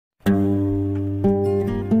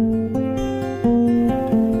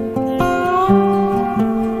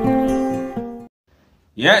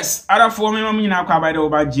Yes, other for me, mommy now by the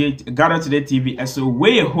over Gather Today TV. And so,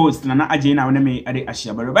 we host Nana Ajina when me at the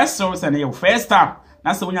Ashia. But the best source and your first time.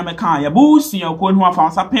 That's the one you make your boost in your code who have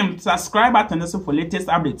found some subscribe button for latest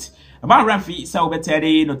updates. About Rafi, so better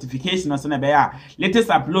notification or something bear. Latest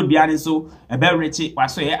upload behind so a bear Richie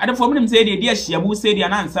was so. Other for them say the dear Shiabu say the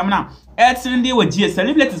announce some now. Sunday with GS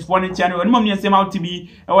celebrities for the channel and mommy and out TV.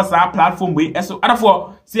 It was our platform way. So, other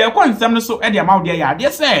for see a con some so at the amount there.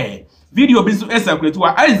 They say. Video bi so esakure to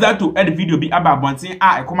Elizato edit video bi aba bonten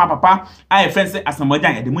a ekoma papa a friend say Asamoah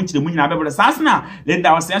Gyan e de munchi na be sansna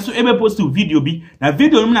Linda was so ebe post video bi na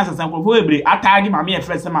video no na sasan krofo ebre atagi mama e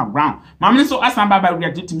friend say ma brown mama so asam baba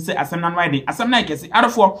react to say asam na no ide asam na kese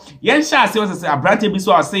arofo yen sha say was say abrante bi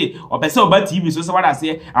so say obese oba TV so say what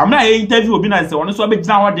say amna e interview obi na say ono so be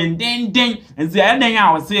gina ho den and say eden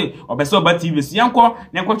ya was say obese oba TV so yanko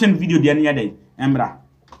na kwatchen video de na yede embra.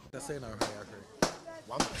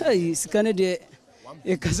 Hey, scanner de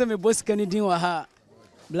e kasa me boss Canadian wa ha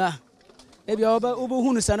bla e bia oba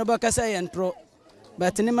hunu sanoba kasa ye ntro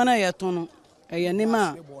but ne mana ye to no e ne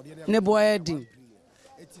ma ne boy din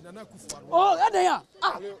oh adan ya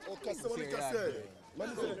ah Maa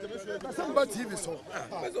TV so.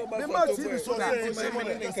 Maa TV so.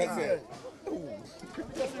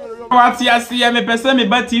 What you see, me person me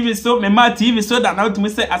Maa TV so, me Maa TV so that now to me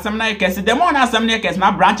say Asamoah Gyan. The more Asamoah Gyan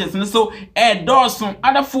na branches and so Dawson.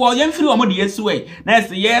 Other for yen free omo de yesuwe. Na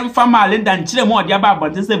say yen fa Maa Linda nchire mo de aba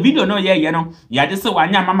but say video no ye no. Ya de say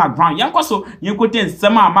wanya mama ground. Yen kwaso yen kote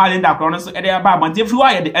nsema Maa Linda kro no so e de aba but free wa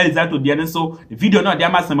ye de Elizato de no so the video no de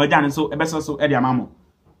ama Asamoah Gyan so e be so e de amamo.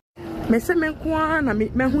 Me say me kwa na me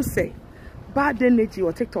hu say bad energy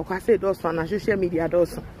or TikTok I say Dawson na social media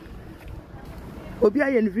Dawson. Obi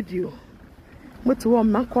aye video moto wo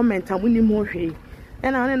man comment amuni mo hwe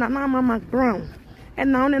e na one na mama brown e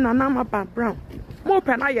na one na mama brown mo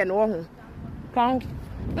pe na ye ne wo ho kan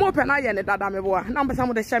mo pe na ye ne dada me boa na mbesa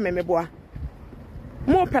mo de hye me boa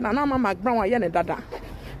mo pe na mama brown aye ne dada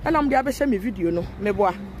e na mo de abehye me video no me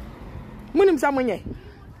boa munim samonye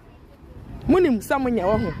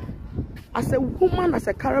wo ho as a woman as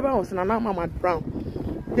a caravan was na mama brown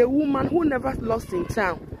the woman who never lost in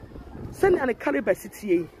town. Send an caliber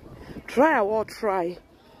city. Try or try.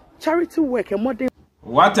 Charity work and modern.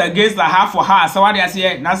 What against the half for her? So what I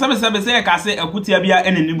say? Now some say I say a kutia bia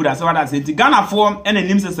any nimura. So what I say? Ghana form any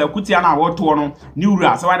names as a kutia na what to new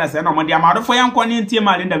ra. So what I say? No money amount for young Kwani and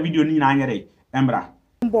Maa Linda video ni na nyere. Embra.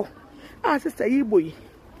 Ah, sister Iboy.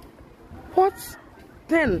 What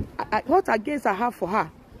then? What against I have for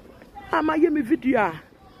her? I'm a yemi video.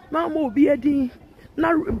 Now more be a din.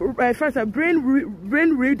 Now first a brain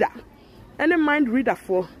reader. Any mind reader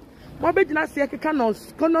for mo be gina se keka no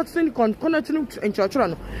connecting in church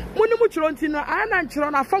no muni mu chiro nti no ana nchiro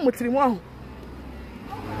na fa motiri mu ho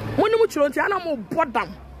muni mu chiro nti ana mo bodam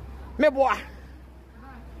me boa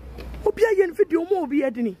obi ayen video mo obi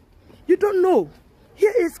edini you don't know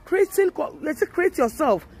here is creating, let's create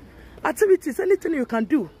yourself activities, anything you can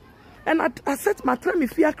do. And I set my time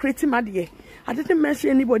if you are creating my day. I didn't mention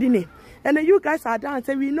anybody name. And then you guys are down and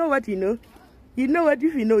say, we know what you know. You know what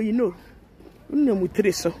if you know, you know.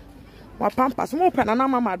 Mutriso. My pampas, more pen and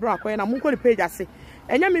mama drop when I'm going to page. I say,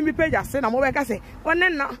 and you me page. I say, I'm over. I say, one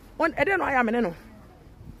then now, one, I don't know I am in. And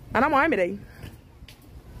I'm a day.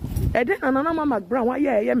 I didn't know Mama Brown. Why,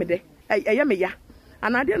 yeah, me day. I am ya.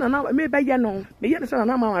 And I didn't know maybe ya know. Me yet son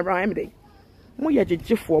Mama Brown every day. Moya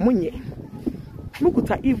for Munye.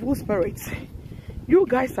 Mukuta evil spirits. You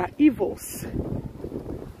guys are evils.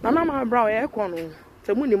 Mama Brown Econo.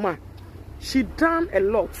 To Munima. She done a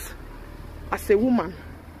lot as a woman.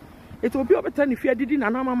 It will be over time if you didn't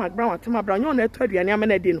Mama Brown and Tama Brown. You're not 30 and I'm an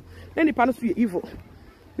then the panels be evil.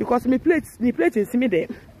 Because me plate in Simi there.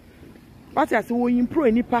 But as we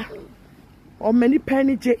improve nipa or many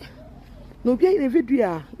penny j. No be in a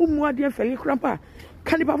video. More dear fellow crampa.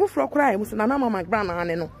 Can you for cry? Must Nana Mama Brown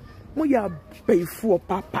and no. Moya pay for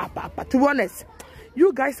papa. To be honest,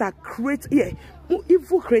 you guys are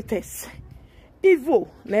evil creators.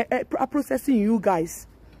 Evil processing you guys.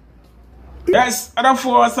 Yes,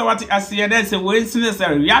 therefore, so what I see there's a way since a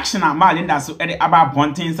reaction at Maa Linda so about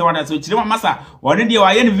Bontin, so what I say, Chilima Massa, or did you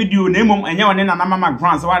any video name and you and Mama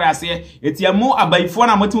Grant, so what I say, it's your more about phone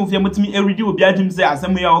and what to me every day will be at him say, as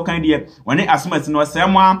some way all kind of when it assumes no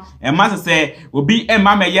someone, and Master say, will be a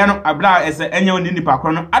Mama Yano, a blah as a annual in the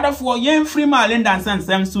background, other for young free Maa Linda and San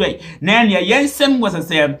Sam Sway. Nan, yen Sam was a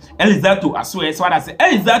say, Elizato, I swear, so what I say,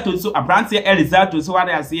 Elizato, so a branch Elizato, so what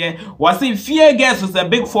I say, was in fear guess was a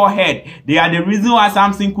big forehead. they are the reason why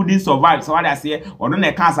something couldn't survive. So what I say, or don't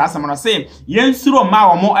they cancer someone say, yen suro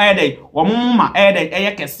ma or more ede, or mumma ede,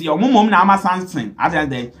 ekesi, or mum na ama something, other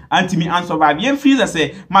than anti-me and survive. Yen feels I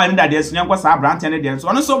say, Maa Linda, there's no was a brand and there's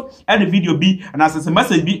also the video be, and as a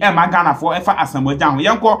message be a magana for ever Asamoah Gyan.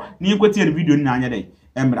 Yanko, ni kweti the video na day.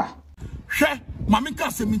 Emra. She, Mamika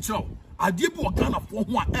Semincho. Adiebu Ghana for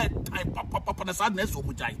one time papa na sadness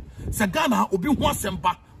omujai. Se Ghana obi ho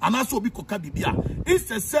asempa anaso obi koka bibia.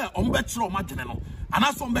 Instead say ombetro madwene no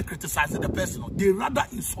anaso ombe criticize the person. They rather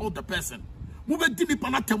insult the person. Move dini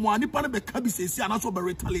pana temo ani pana be kabi sesi anaso be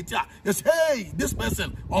retaliate. Yes, hey, this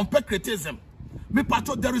person ompe criticism. Me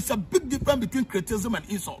pato, there is a big difference between criticism and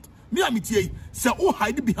insult. Me amitie say oh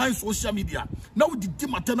hide behind social media. Now the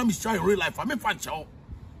matana me share in real life. I mean fan chow.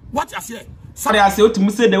 What I say? Sorry, I say to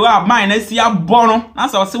say the way of mine, I see a bono.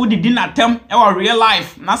 That's how we did not attempt our real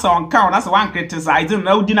life. That's on count. That's one criticizing.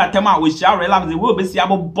 No, did not attempt. We shall realize the will be see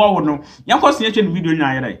about bono. Young consideration video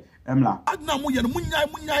now. Emla. Adna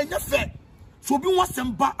munya fair. So be one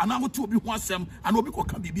semba and I want to be one sem and obi ko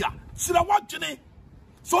kabibia. Sira watching.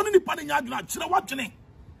 So ni pani nyadna. Sira watching.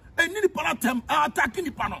 And ni pana tem attacking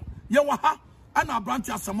the panel. Yawaha and our branch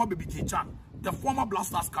Asamoah Gyan, the former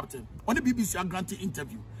Blasters captain, on the BBC granted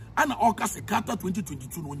interview. And August Carter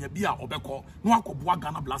 2022 no nyabia obeko no akobua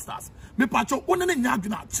Ghana Blasters. Me pacho onene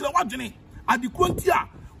nyadwena kire wadwene ade krontia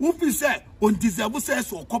wo fi say on deserve say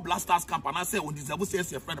so ko Blasters camp and say on deserve say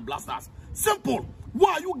your friend Blasters. Simple.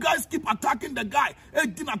 Why you guys keep attacking the guy? E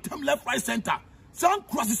dinner time left right center. Sound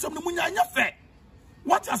cross some no munya nya fair.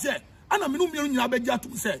 What I say? Ana me no mienu nyina begia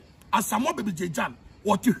to say Asamoah Gyan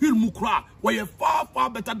what you hear mukra where far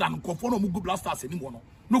better than conform mugu Blasters anymore.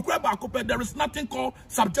 No crab, there is nothing called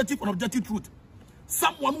subjective and objective truth.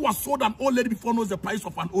 Someone who has sold an old lady before knows the price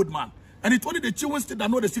of an old man. And it's only the children still that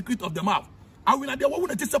know the secret of the mouth. I will not be able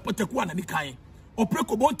to tell you any kind. Or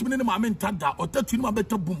preko born to me in my main tada, or touch you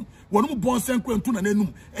better boom. One who born sent to an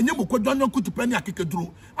enum, and you could don't know to penny a kick a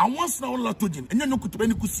drew. And once now latujin, and you know could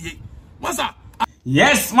penny kusie. Masa.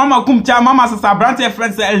 Yes, Mama Kumcha, Mama Sasa Brante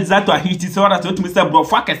friends Elizato hiti so that to Mr. Bro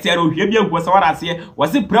Fakesero Hebia was what I say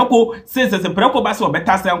was it Proko says as a Proko bass or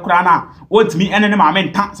better sell crana. What me and my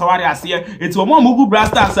men tank so what I say it's one more Mugu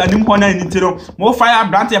Blasters and Nimona in Tiro more fire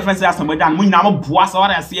Brante friends as some than we now boas or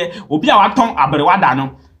I say Obia Waton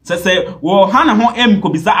Aberwadano. Say, well, Hannah Hon M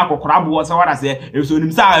could be Zako Crab was what I say. If so,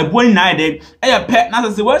 himself a boy night, a pet, not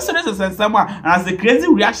as the worst and someone, and as the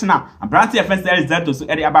crazy reaction now, a branch of friends Elizato so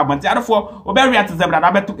Eddie about Montero or very reacted that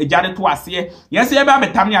I bet to a jar to us here. Yes, you about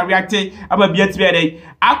Tamia reacted about Beat Ready.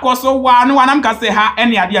 I call so one I'm can say her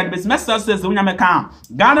any idea the business says when I'm a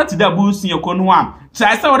Ghana to the boost in your conwam.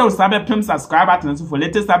 Try so what was subscribe button for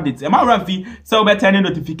latest updates. Am I Rafi? So better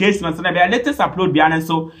notifications and the latest upload behind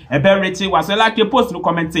so a better rating was like your post no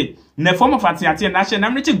comment. In the form of Atiati national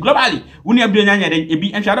and reaching globally. When you be a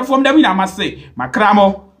be and shadow from them, I must say,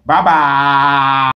 Macramo, bye bye.